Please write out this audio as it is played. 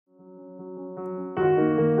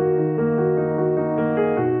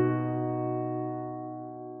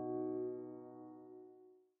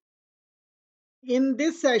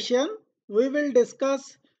this session, we will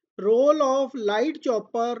discuss role of light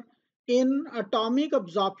chopper in atomic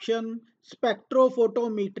absorption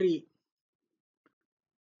spectrophotometry.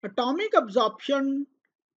 Atomic absorption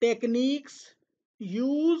techniques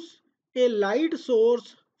use a light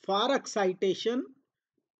source for excitation,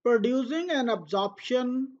 producing an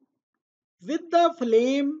absorption with the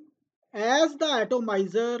flame as the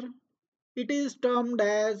atomizer. It is termed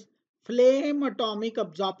as flame atomic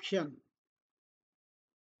absorption.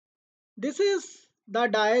 This is the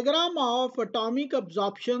diagram of atomic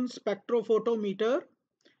absorption spectrophotometer.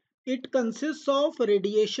 It consists of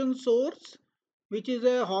radiation source, which is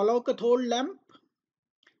a hollow cathode lamp,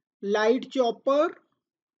 light chopper,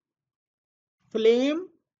 flame.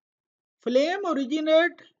 Flame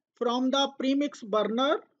originate from the premix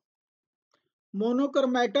burner,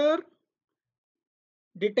 monochromator,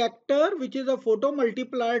 detector, which is a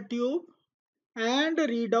photomultiplier tube, and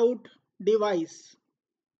readout device.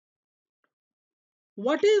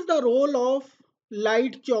 What is the role of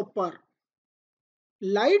light chopper?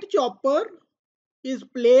 Light chopper is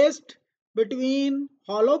placed between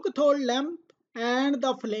hollow cathode lamp and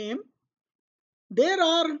the flame. There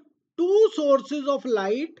are two sources of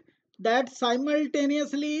light that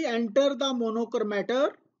simultaneously enter the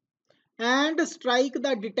monochromator and strike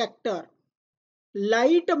the detector.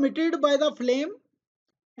 Light emitted by the flame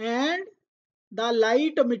and the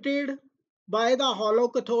light emitted by the hollow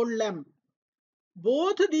cathode lamp.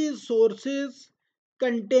 Both these sources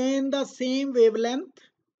contain the same wavelength.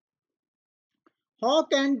 How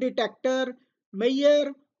can detector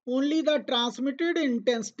measure only the transmitted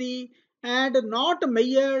intensity and not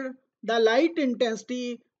measure the light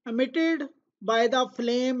intensity emitted by the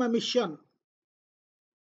flame emission?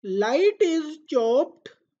 Light is chopped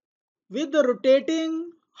with the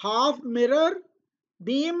rotating half mirror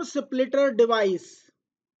beam splitter device.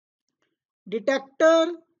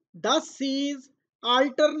 Detector thus sees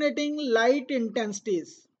alternating light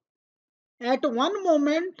intensities. At one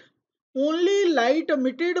moment, only light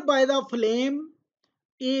emitted by the flame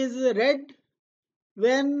is red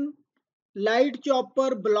when light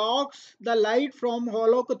chopper blocks the light from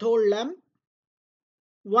hollow cathode lamp,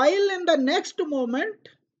 while in the next moment,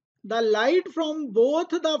 the light from both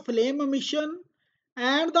the flame emission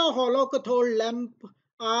and the hollow cathode lamp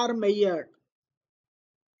are measured.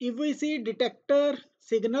 If we see detector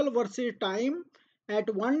signal versus time,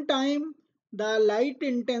 at one time the light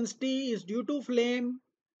intensity is due to flame,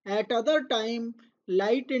 at other time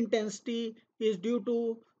light intensity is due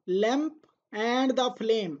to lamp and the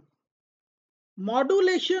flame.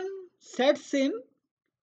 Modulation sets in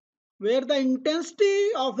where the intensity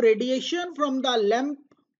of radiation from the lamp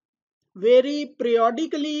vary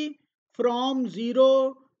periodically from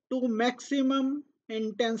 0 to maximum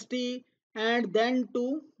intensity and then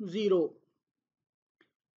to 0.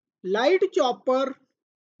 Light chopper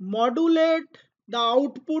modulate the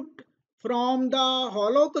output from the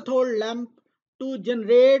hollow cathode lamp to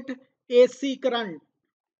generate AC current.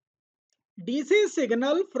 DC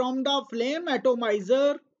signal from the flame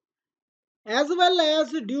atomizer as well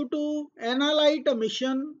as due to analyte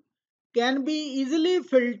emission can be easily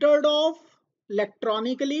filtered off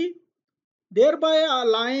electronically, thereby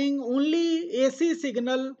allowing only AC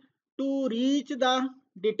signal to reach the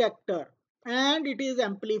detector and it is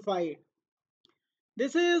amplified.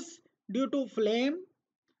 This is due to flame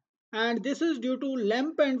and this is due to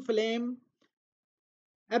lamp and flame.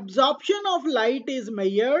 Absorption of light is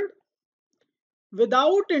measured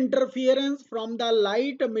without interference from the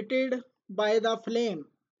light emitted by the flame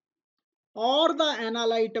or the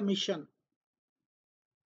analyte emission.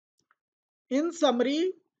 In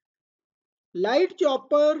summary, light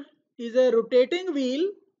chopper is a rotating wheel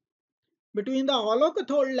between the hollow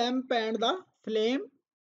cathode lamp and the flame.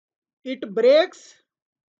 It breaks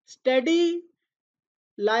steady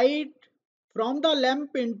light from the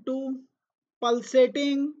lamp into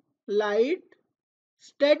pulsating light.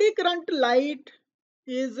 Steady current light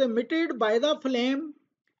is emitted by the flame,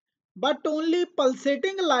 but only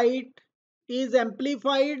pulsating light is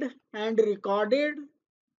amplified and recorded.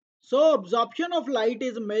 So absorption of light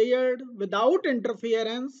is measured without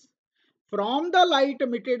interference from the light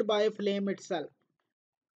emitted by flame itself.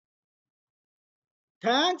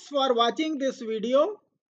 Thanks for watching this video.